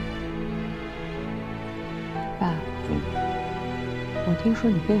爸，我听说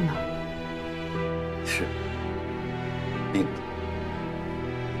你病了。是，病了，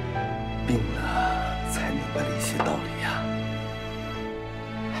病了才明白了一些道理呀。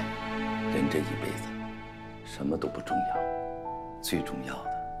人这一辈子，什么都不重要，最重要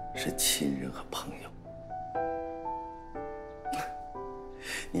的是亲人和朋友。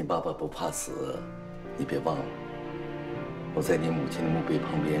你爸爸不怕死，你别忘了，我在你母亲的墓碑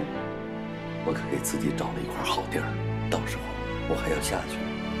旁边，我可给自己找了一块好地儿，到时候我还要下去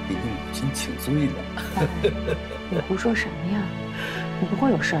给你母亲请罪呢。你胡说什么呀？你不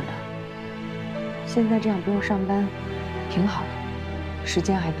会有事的。现在这样不用上班，挺好的，时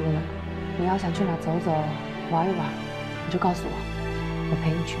间还多了呢。你要想去哪走走、玩一玩，你就告诉我，我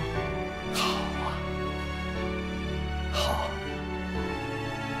陪你去。好啊，好。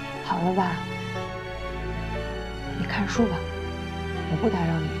好了吧？你看书吧，我不打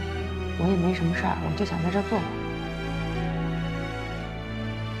扰你，我也没什么事儿，我就想在这儿坐会儿。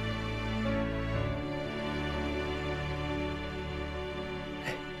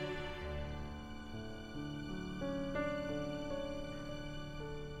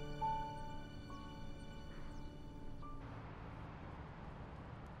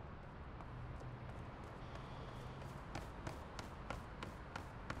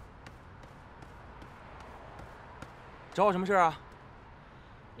找我什么事啊？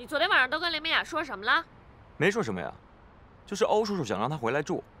你昨天晚上都跟林美雅说什么了？没说什么呀，就是欧叔叔想让她回来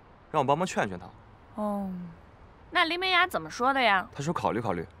住，让我帮忙劝劝她。哦，那林美雅怎么说的呀？她说考虑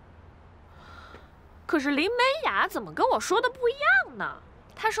考虑。可是林美雅怎么跟我说的不一样呢？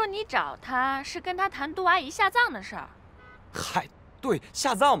她说你找她是跟她谈杜阿姨下葬的事儿。嗨，对，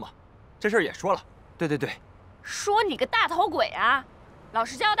下葬嘛，这事儿也说了。对。说你个大头鬼啊！老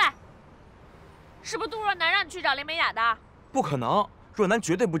实交代。是不是杜若男让你去找林美雅的？不可能，若男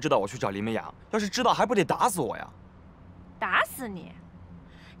绝对不知道我去找林美雅。要是知道，还不得打死我呀？打死你！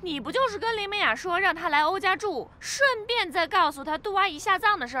你不就是跟林美雅说让她来欧家住，顺便再告诉她杜阿姨下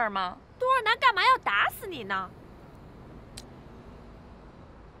葬的事儿吗？杜若男干嘛要打死你呢？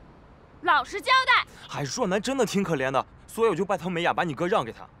老实交代！哎，若男真的挺可怜的，所以我就拜托美雅把你哥让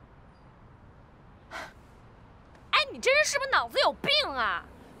给他。哎，你这人是不是脑子有病啊？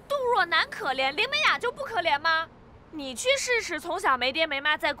杜若男可怜，林美雅就不可怜吗？你去试试，从小没爹没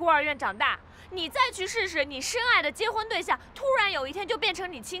妈，在孤儿院长大，你再去试试，你深爱的结婚对象，突然有一天就变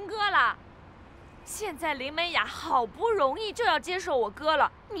成你亲哥了。现在林美雅好不容易就要接受我哥了，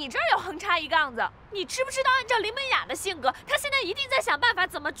你这儿又横插一杠子，你知不知道按照林美雅的性格，她现在一定在想办法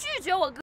怎么拒绝我哥。